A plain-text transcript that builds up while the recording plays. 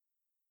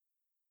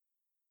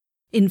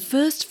In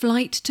First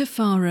Flight to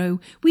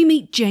Faro, we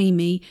meet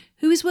Jamie,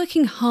 who is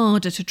working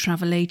hard at a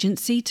travel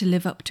agency to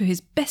live up to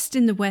his Best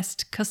in the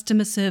West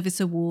Customer Service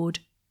Award.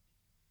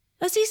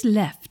 As he's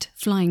left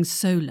flying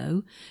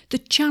solo, the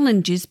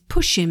challenges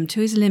push him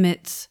to his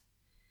limits.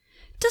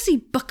 Does he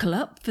buckle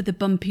up for the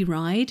bumpy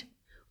ride,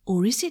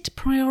 or is it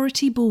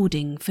priority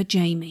boarding for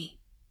Jamie?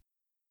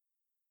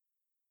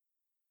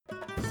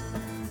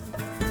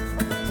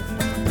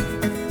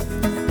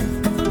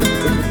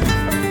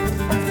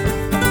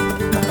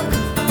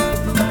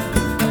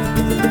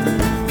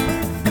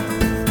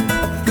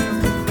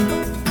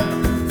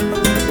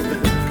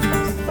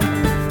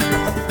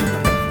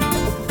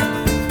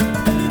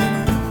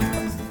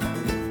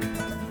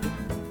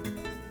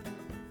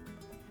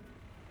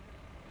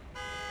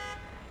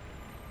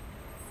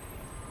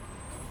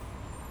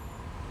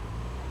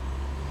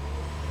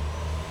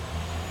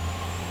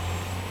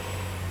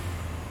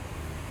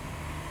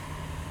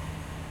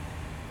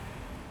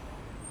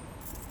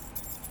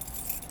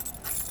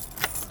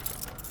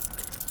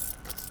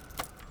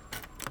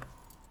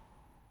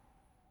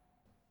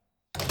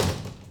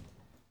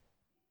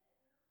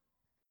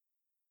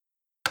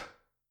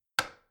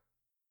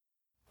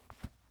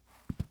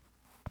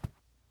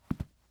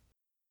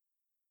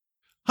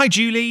 Hi,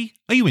 Julie.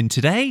 Are you in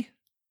today?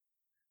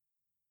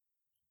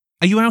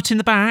 Are you out in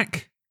the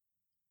back?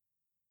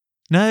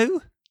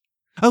 No?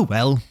 Oh,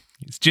 well,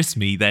 it's just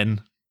me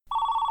then.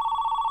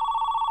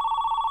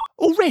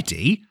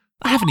 Already?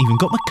 I haven't even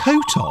got my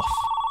coat off.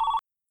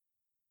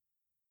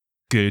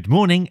 Good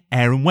morning,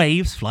 Air and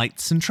Waves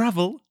Flights and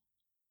Travel.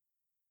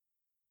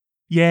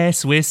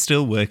 Yes, we're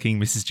still working,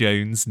 Mrs.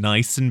 Jones,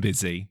 nice and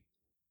busy.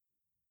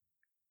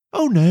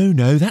 Oh,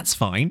 no, that's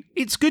fine.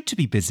 It's good to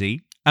be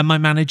busy. And my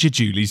manager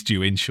Julie's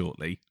due in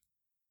shortly.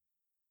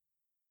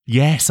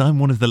 Yes, I'm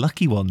one of the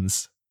lucky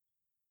ones.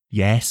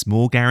 Yes,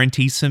 more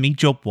guarantees for me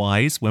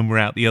job-wise when we're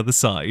out the other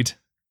side.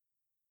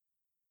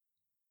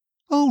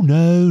 Oh,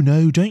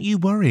 no, don't you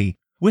worry.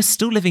 We're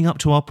still living up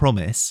to our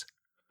promise.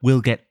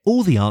 We'll get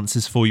all the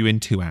answers for you in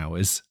 2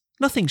 hours.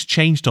 Nothing's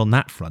changed on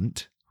that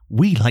front.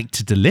 We like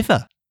to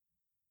deliver.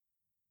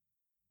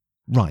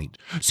 Right,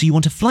 so you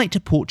want a flight to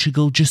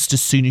Portugal just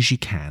as soon as you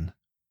can?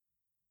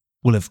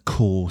 Well, of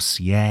course,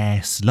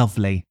 yes,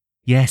 lovely.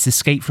 Yes,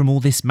 escape from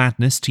all this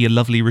madness to your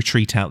lovely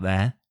retreat out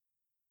there.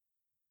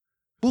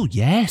 Well,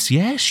 yes,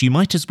 you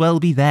might as well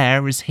be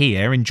there as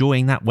here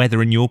enjoying that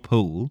weather in your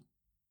pool.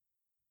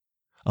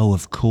 Oh,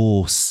 of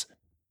course.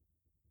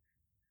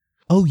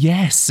 Oh,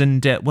 yes,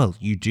 and, well,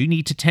 you do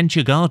need to tend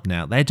your garden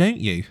out there,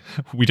 don't you?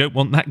 We don't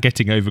want that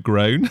getting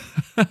overgrown.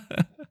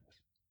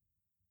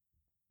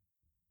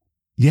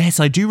 Yes,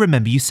 I do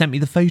remember you sent me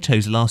the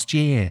photos last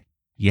year.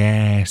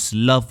 Yes,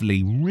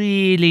 lovely,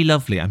 really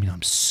lovely. I mean,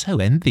 I'm so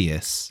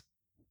envious.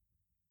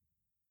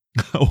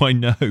 Oh, I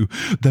know,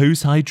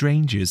 those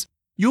hydrangeas.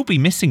 You'll be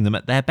missing them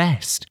at their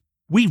best.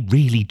 We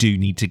really do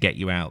need to get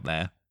you out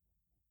there.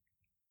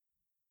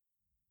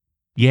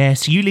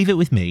 Yes, you leave it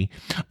with me.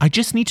 I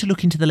just need to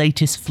look into the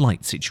latest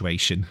flight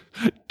situation.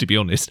 To be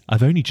honest,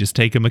 I've only just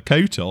taken my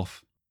coat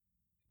off.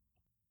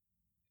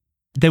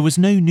 There was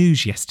no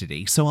news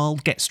yesterday, so I'll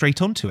get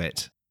straight onto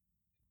it.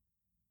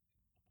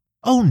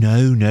 Oh,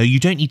 no, you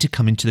don't need to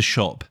come into the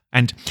shop.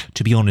 And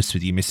to be honest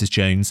with you, Mrs.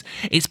 Jones,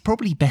 it's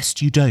probably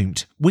best you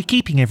don't. We're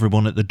keeping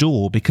everyone at the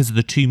door because of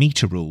the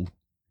 2-metre rule.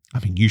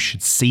 I mean, you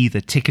should see the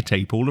ticker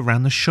tape all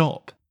around the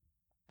shop.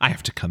 I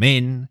have to come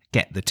in,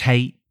 get the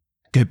tape,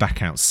 go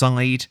back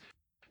outside,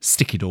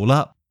 stick it all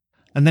up,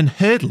 and then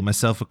hurdle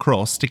myself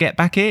across to get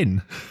back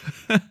in.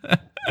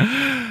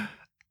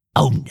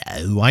 Oh,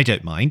 no, I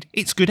don't mind.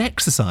 It's good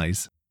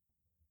exercise.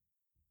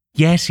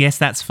 Yes,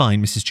 that's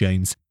fine, Mrs.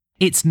 Jones.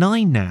 It's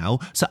 9 now,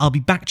 so I'll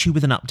be back to you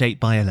with an update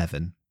by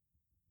 11.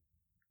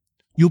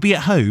 You'll be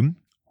at home?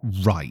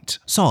 Right,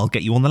 so I'll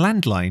get you on the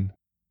landline.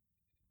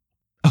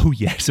 Oh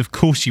yes, of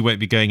course you won't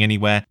be going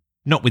anywhere,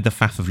 not with the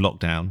faff of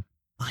lockdown.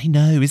 I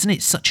know, isn't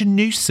it such a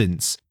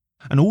nuisance?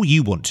 And all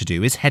you want to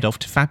do is head off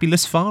to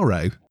fabulous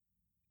Faro.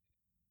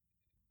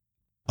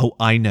 Oh,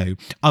 I know.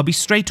 I'll be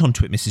straight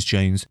onto it, Mrs.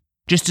 Jones,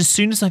 just as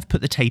soon as I've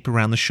put the tape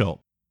around the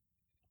shop.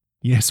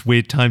 Yes,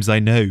 weird times I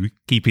know,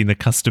 keeping the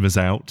customers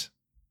out.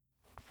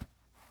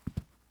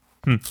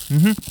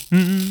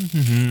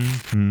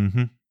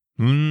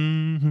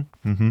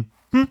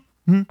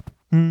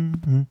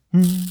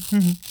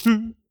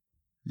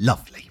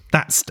 Lovely,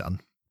 that's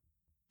done.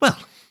 Well,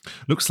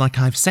 looks like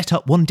I've set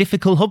up one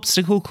difficult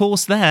obstacle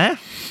course there.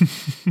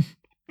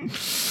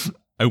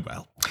 Oh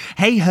well.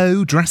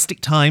 Hey-ho,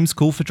 drastic times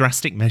call for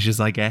drastic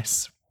measures, I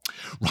guess.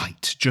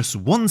 Right, just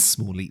one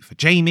small leap for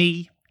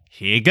Jamie.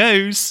 Here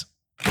goes.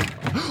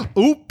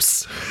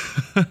 Oops.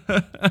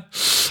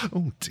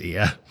 Oh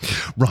dear.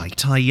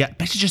 Right, I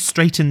better just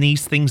straighten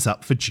these things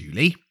up for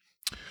Julie.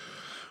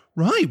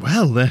 Right,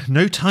 well,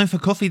 no time for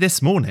coffee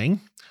this morning.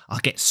 I'll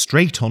get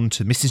straight on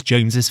to Mrs.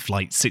 Jones's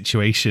flight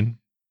situation.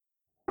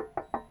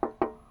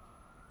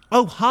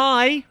 Oh,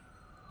 hi.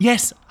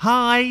 Yes,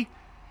 hi.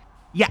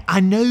 Yeah, I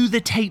know the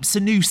tape's a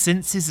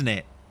nuisance, isn't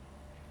it?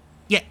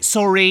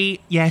 sorry,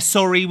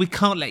 we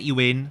can't let you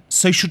in.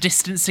 Social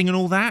distancing and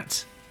all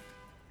that.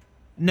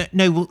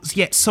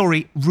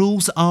 Sorry,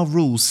 rules are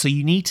rules, so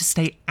you need to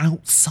stay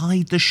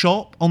outside the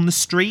shop on the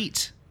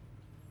street.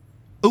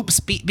 Oops,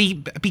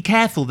 be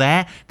careful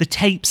there, the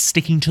tape's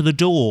sticking to the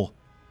door.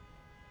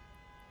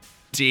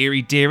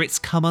 Dearie dear, it's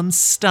come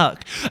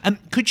unstuck.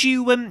 Could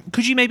you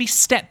maybe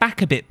step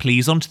back a bit,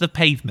 please, onto the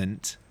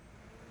pavement?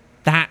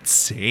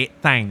 That's it,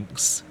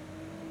 thanks.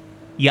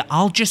 Yeah,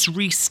 I'll just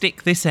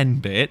re-stick this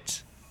end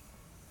bit.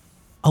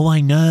 Oh,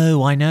 I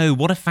know,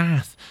 what a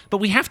faff. But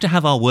we have to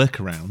have our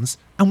workarounds,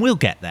 and we'll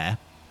get there.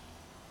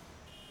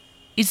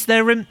 Is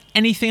there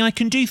anything I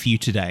can do for you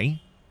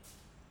today?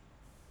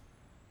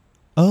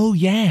 Oh,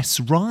 yes,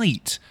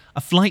 right.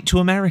 A flight to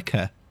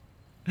America.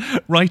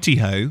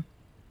 Righty-ho.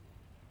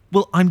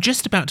 Well, I'm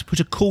just about to put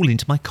a call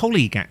into my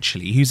colleague,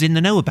 actually, who's in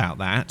the know about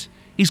that.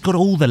 He's got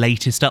all the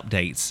latest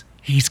updates.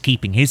 He's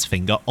keeping his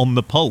finger on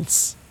the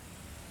pulse.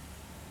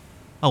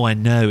 Oh, I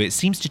know, it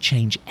seems to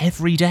change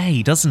every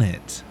day, doesn't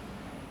it?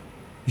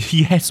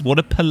 Yes, what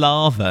a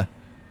palaver.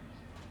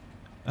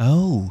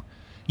 Oh,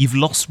 you've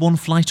lost one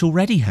flight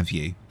already, have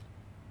you?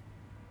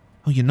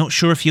 Oh, you're not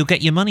sure if you'll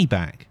get your money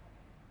back?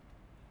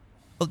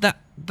 Oh,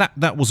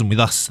 that wasn't with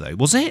us, though,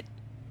 was it?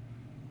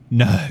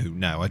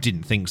 No, I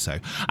didn't think so.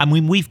 I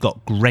mean, we've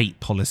got great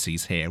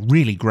policies here,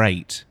 really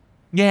great.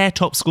 Yeah,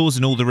 top scores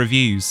in all the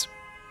reviews.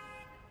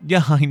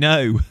 Yeah, I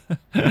know.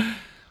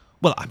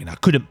 Well, I mean, I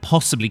couldn't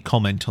possibly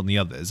comment on the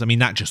others. I mean,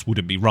 that just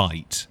wouldn't be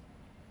right.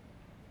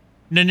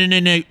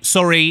 No.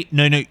 Sorry.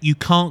 No, you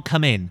can't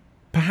come in.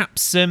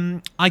 Perhaps,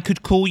 I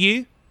could call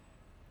you?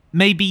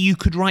 Maybe you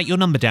could write your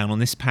number down on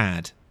this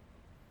pad.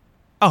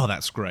 Oh,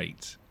 that's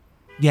great.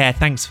 Yeah,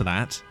 thanks for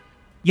that.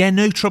 Yeah,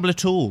 no trouble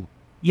at all.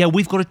 Yeah,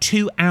 we've got a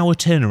 2-hour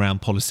turnaround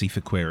policy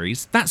for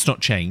queries. That's not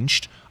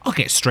changed. I'll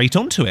get straight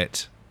onto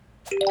it.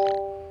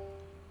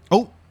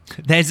 Oh,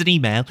 there's an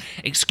email.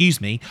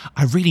 Excuse me,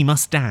 I really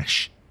must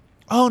dash.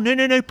 Oh,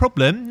 no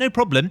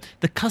problem.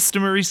 The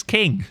customer is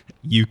king.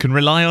 You can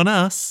rely on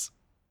us.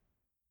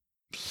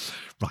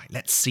 Right,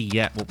 let's see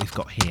what we've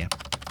got here.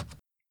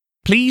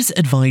 Please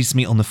advise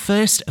me on the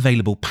first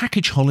available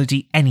package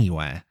holiday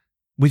anywhere.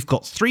 We've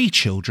got 3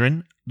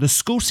 children. The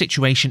school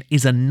situation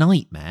is a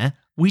nightmare.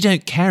 We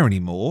don't care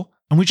anymore,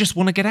 and we just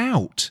want to get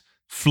out.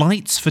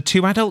 Flights for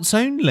 2 adults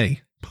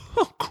only.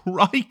 Oh,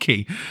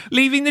 crikey.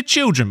 Leaving the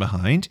children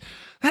behind?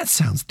 That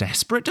sounds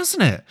desperate,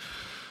 doesn't it?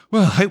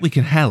 Well, I hope we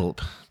can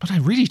help, but I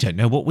really don't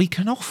know what we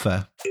can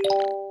offer.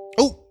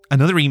 Oh,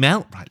 another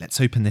email. Right,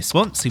 let's open this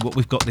one, see what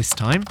we've got this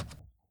time.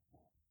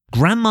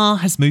 Grandma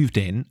has moved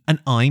in, and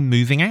I'm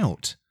moving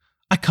out.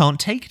 I can't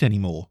take it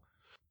anymore.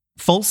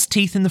 False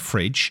teeth in the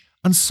fridge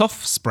and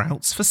soft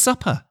sprouts for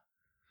supper.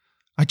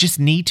 I just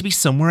need to be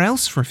somewhere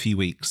else for a few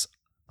weeks.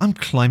 I'm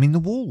climbing the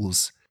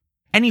walls.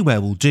 Anywhere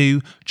will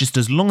do, just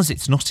as long as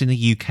it's not in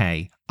the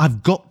UK.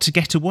 I've got to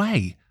get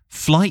away.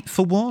 Flight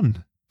for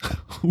 1.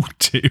 Oh,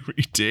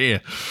 dearie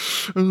dear.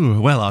 Oh,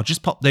 well, I'll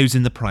just pop those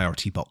in the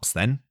priority box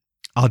then.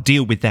 I'll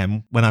deal with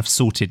them when I've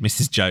sorted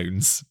Mrs.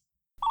 Jones.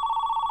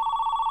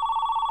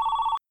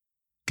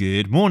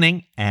 Good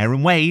morning, Air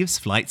and Waves,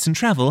 Flights and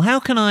Travel. How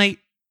can I...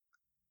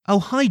 Oh,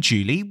 hi,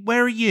 Julie.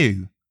 Where are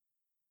you?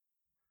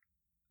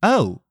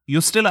 Oh,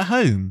 you're still at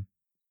home?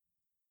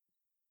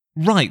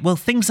 Right, well,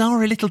 things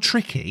are a little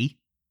tricky.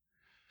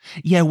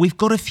 Yeah, we've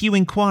got a few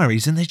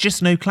inquiries and there's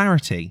just no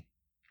clarity.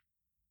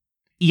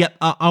 Yep,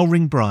 I'll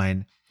ring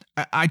Brian.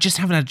 I just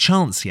haven't had a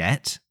chance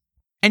yet.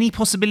 Any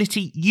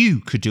possibility you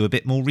could do a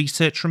bit more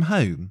research from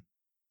home?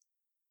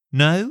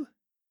 No?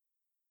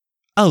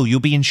 Oh,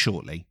 you'll be in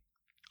shortly.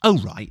 Oh,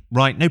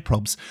 right, no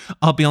probs.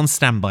 I'll be on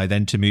standby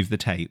then to move the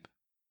tape.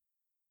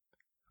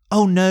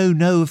 Oh,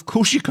 no, of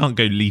course you can't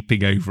go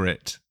leaping over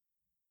it.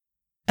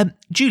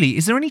 Julie,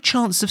 is there any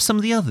chance of some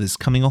of the others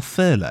coming off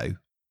furlough?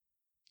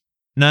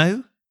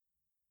 No?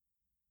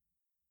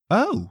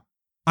 Oh,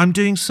 I'm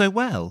doing so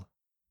well.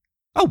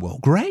 Oh, well,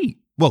 great.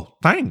 Well,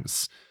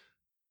 thanks.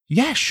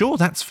 Yeah, sure,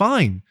 that's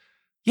fine.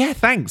 Yeah,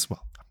 thanks.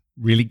 Well, I'm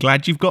really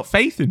glad you've got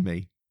faith in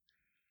me.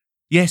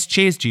 Yes,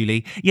 cheers,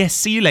 Julie. Yes,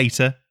 see you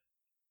later.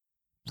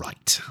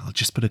 Right, I'll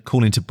just put a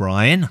call into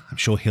Brian. I'm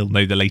sure he'll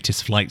know the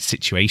latest flight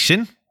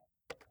situation.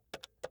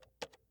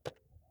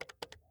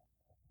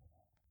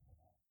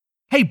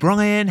 Hey,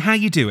 Brian, how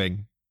you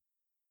doing?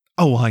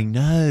 Oh, I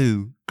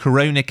know.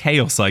 Corona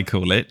chaos, I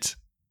call it.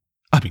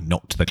 I mean,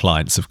 not to the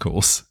clients, of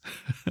course.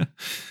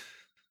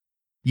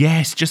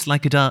 Yes, just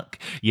like a duck.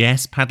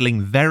 Yes,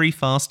 paddling very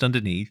fast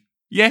underneath.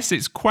 Yes,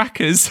 it's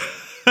quackers.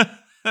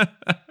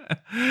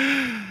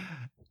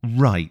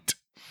 Right.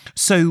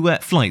 So,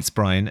 flights,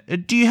 Brian.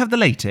 Do you have the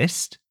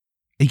latest?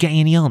 Are you getting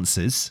any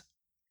answers?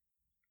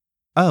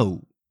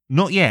 Oh,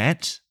 not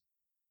yet?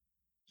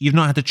 You've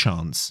not had a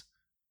chance.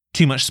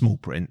 Too much small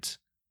print.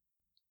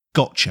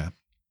 Gotcha.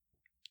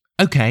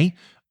 Okay.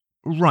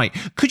 Right.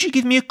 Could you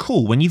give me a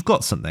call when you've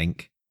got something?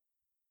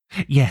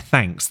 Yeah,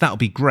 thanks. That'll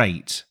be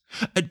great.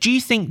 Do you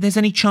think there's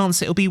any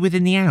chance it'll be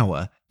within the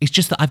hour? It's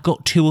just that I've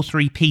got 2 or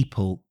 3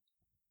 people.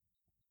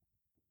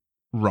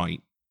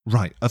 Right.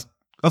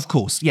 Of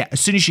course, yeah, as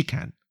soon as you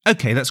can.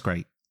 Okay, that's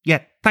great. Yeah,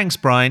 thanks,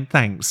 Brian,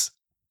 thanks.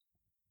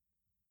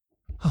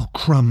 Oh,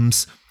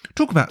 crumbs.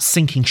 Talk about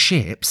sinking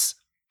ships.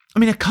 I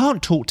mean, I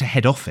can't talk to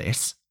head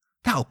office.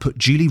 That'll put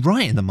Julie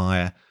right in the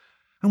mire.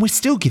 And we're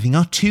still giving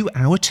our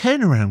 2-hour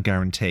turnaround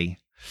guarantee.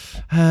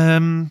 I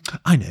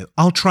know,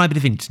 I'll try a bit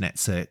of internet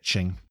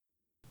searching.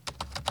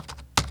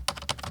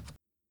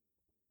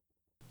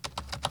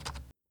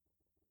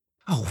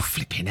 Oh,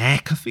 flipping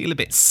heck, I feel a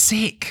bit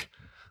sick.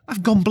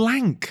 I've gone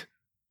blank.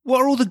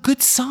 What are all the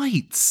good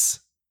sites?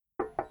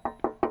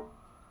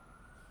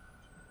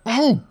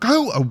 Oh,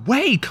 go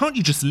away! Can't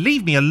you just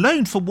leave me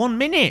alone for 1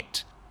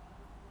 minute?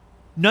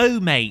 No,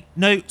 mate.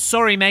 No,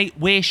 sorry, mate.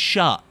 We're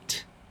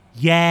shut.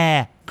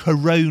 Yeah,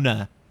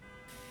 Corona.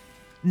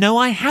 No,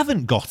 I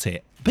haven't got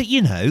it. But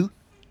you know,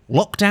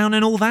 lockdown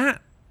and all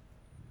that.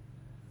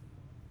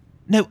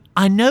 No,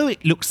 I know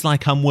it looks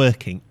like I'm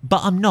working,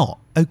 but I'm not,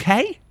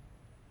 okay?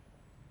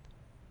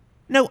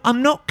 No,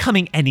 I'm not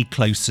coming any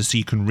closer so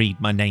you can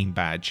read my name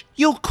badge.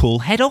 You'll call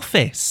head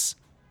office.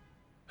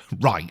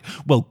 Right,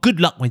 well, good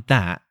luck with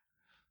that.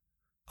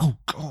 Oh,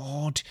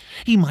 God,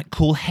 he might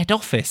call head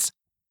office.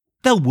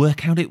 They'll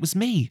work out it was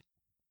me.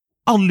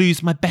 I'll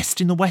lose my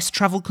Best in the West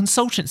travel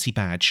consultancy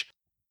badge.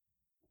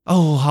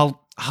 Oh,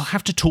 I'll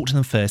have to talk to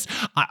them first.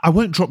 I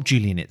won't drop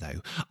Julie in it,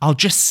 though. I'll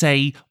just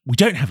say we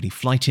don't have any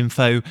flight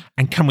info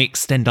and can we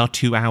extend our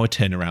 2-hour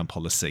turnaround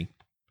policy?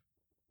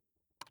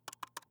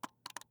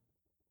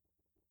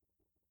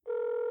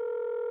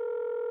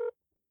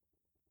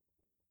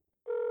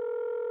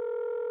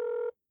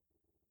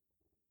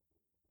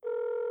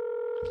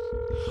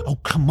 Oh,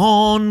 come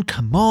on,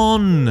 come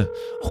on.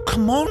 Oh,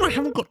 come on, I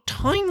haven't got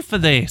time for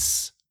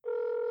this.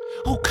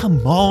 Oh,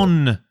 come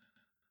on.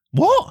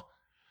 What?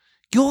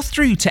 You're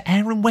through to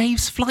Air and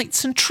Waves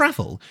Flights and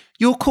Travel.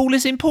 Your call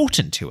is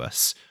important to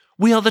us.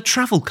 We are the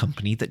travel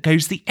company that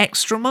goes the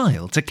extra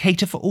mile to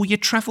cater for all your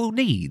travel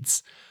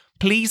needs.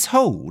 Please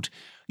hold.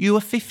 You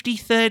are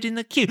 53rd in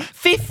the queue.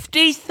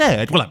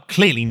 53rd? Well, I'm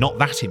clearly not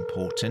that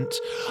important.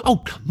 Oh,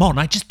 come on,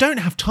 I just don't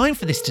have time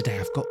for this today.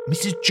 I've got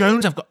Mrs.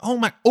 Jones, I've got...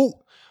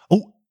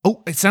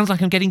 Oh, it sounds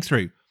like I'm getting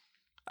through.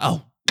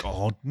 Oh,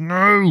 God,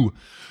 no.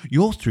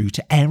 You're through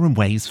to Air and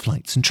Waves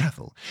Flights and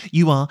Travel.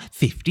 You are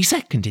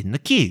 52nd in the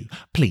queue.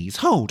 Please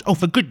hold. Oh,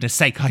 for goodness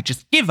sake, I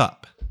just give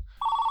up.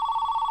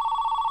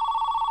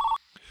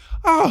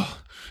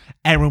 Oh,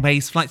 Air and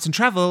Waves Flights and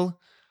Travel.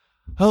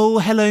 Oh,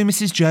 hello,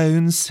 Mrs.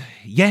 Jones.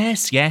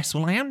 Yes,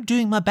 well, I am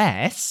doing my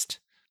best.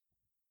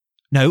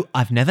 No,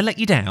 I've never let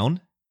you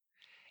down.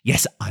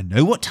 Yes, I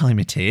know what time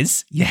it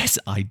is. Yes,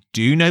 I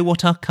do know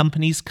what our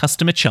company's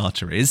customer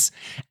charter is.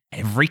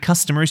 Every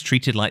customer is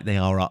treated like they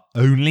are our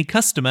only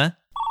customer.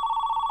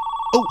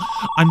 Oh,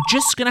 I'm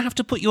just going to have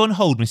to put you on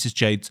hold, Mrs.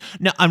 Jones.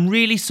 No, I'm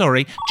really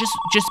sorry.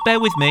 Just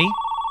bear with me.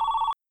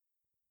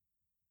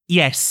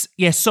 Yes,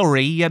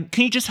 sorry.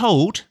 Can you just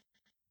hold?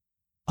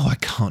 Oh, I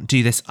can't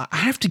do this. I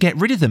have to get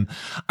rid of them.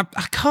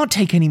 I can't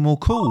take any more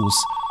calls.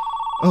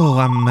 Oh,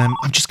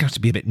 I'm just going to have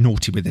to be a bit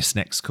naughty with this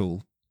next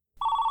call.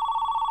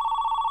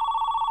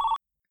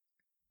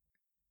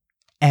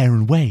 Air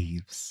and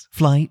Waves,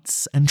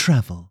 Flights and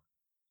Travel.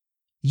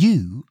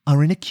 You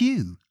are in a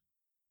queue.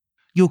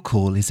 Your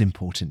call is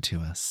important to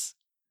us.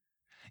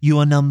 You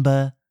are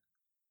number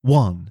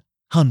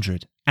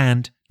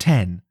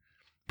 110.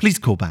 Please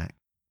call back.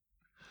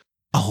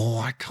 Oh,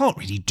 I can't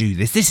really do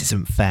this. This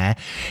isn't fair.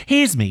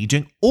 Here's me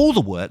doing all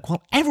the work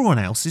while everyone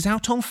else is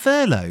out on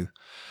furlough.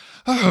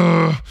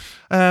 I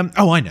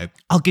know.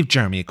 I'll give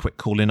Jeremy a quick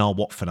call in our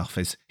Watford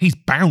office. He's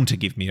bound to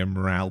give me a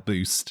morale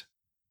boost.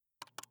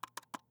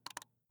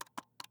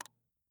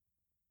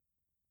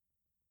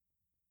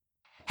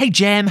 Hey,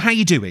 Jem, how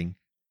you doing?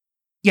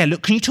 Yeah,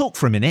 look, can you talk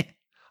for a minute?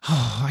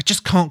 Oh, I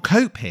just can't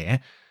cope here.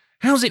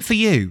 How's it for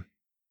you?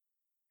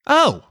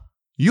 Oh,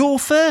 you're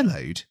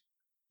furloughed?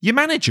 Your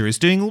manager is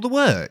doing all the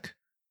work?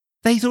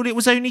 They thought it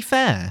was only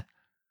fair.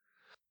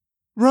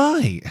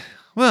 Right.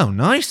 Well,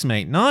 nice,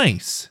 mate,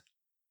 nice.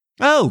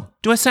 Oh,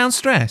 do I sound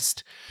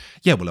stressed?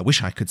 Yeah, well, I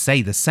wish I could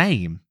say the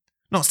same.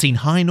 Not seen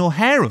hide nor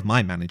hair of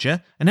my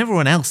manager, and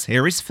everyone else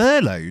here is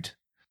furloughed.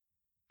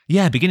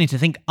 Yeah, beginning to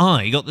think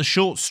I got the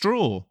short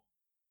straw.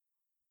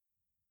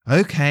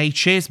 Okay,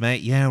 cheers,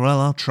 mate. Yeah, well,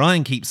 I'll try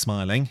and keep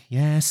smiling.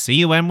 Yeah, see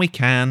you when we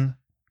can.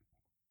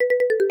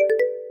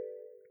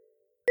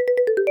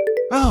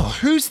 Oh,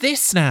 who's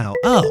this now?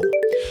 Oh,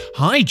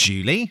 hi,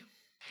 Julie.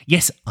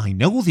 Yes, I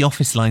know all the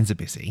office lines are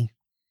busy.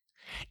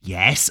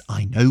 Yes,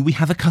 I know we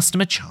have a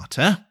customer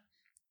charter.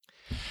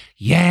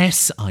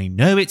 Yes, I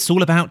know it's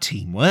all about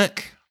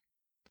teamwork.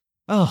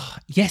 Oh,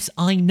 yes,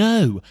 I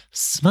know.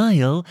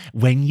 Smile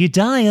when you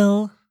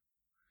dial.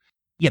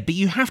 Yeah, but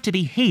you have to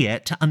be here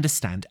to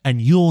understand,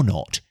 and you're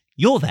not.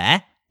 You're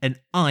there, and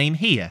I'm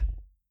here.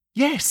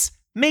 Yes,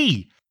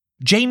 me,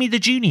 Jamie the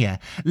Junior,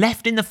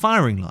 left in the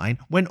firing line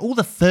when all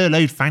the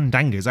furloughed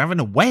fandangos are having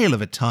a whale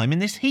of a time in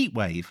this heat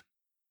wave.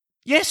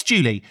 Yes,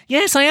 Julie,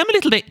 yes, I am a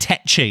little bit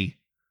tetchy.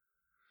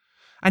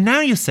 And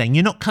now you're saying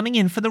you're not coming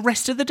in for the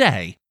rest of the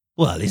day?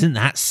 Well, isn't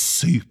that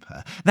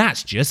super?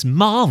 That's just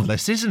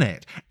marvellous, isn't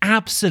it?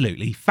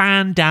 Absolutely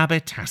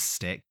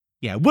fan-dabba-tastic.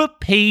 Yeah,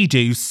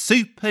 whoopee-doo,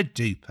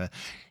 super-duper.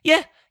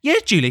 Yeah,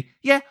 Julie,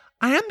 yeah,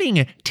 I am being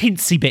a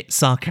tinsy bit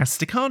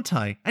sarcastic, aren't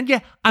I? And yeah,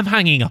 I'm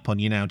hanging up on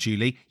you now,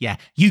 Julie. Yeah,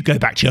 you go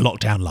back to your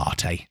lockdown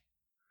latte.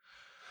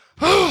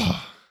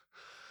 Oh,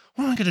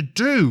 what am I going to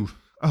do?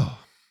 Oh.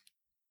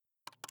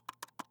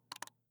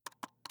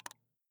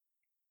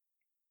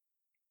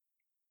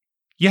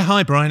 Yeah,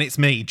 hi, Brian, it's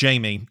me,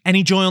 Jamie.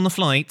 Any joy on the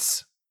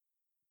flights?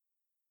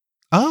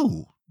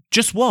 Oh,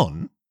 just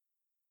one?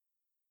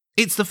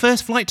 It's the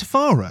first flight to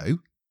Faro?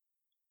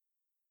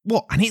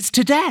 What, and it's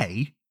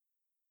today?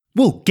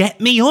 Well,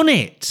 get me on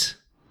it!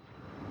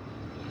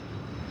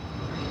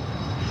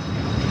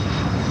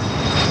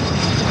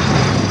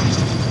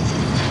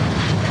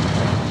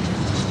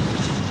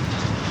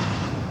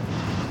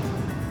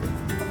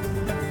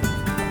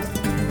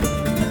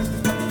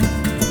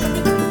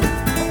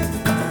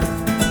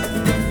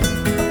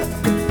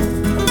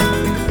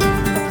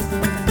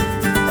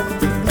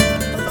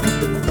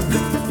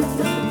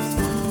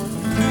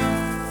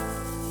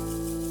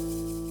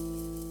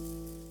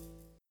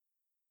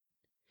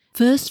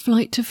 First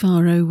Flight to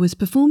Faro was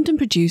performed and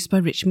produced by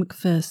Rich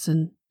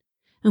McPherson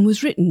and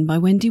was written by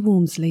Wendy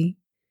Walmsley.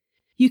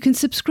 You can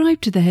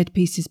subscribe to the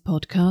Headpieces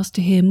podcast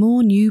to hear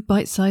more new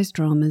bite-sized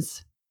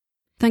dramas.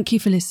 Thank you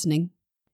for listening.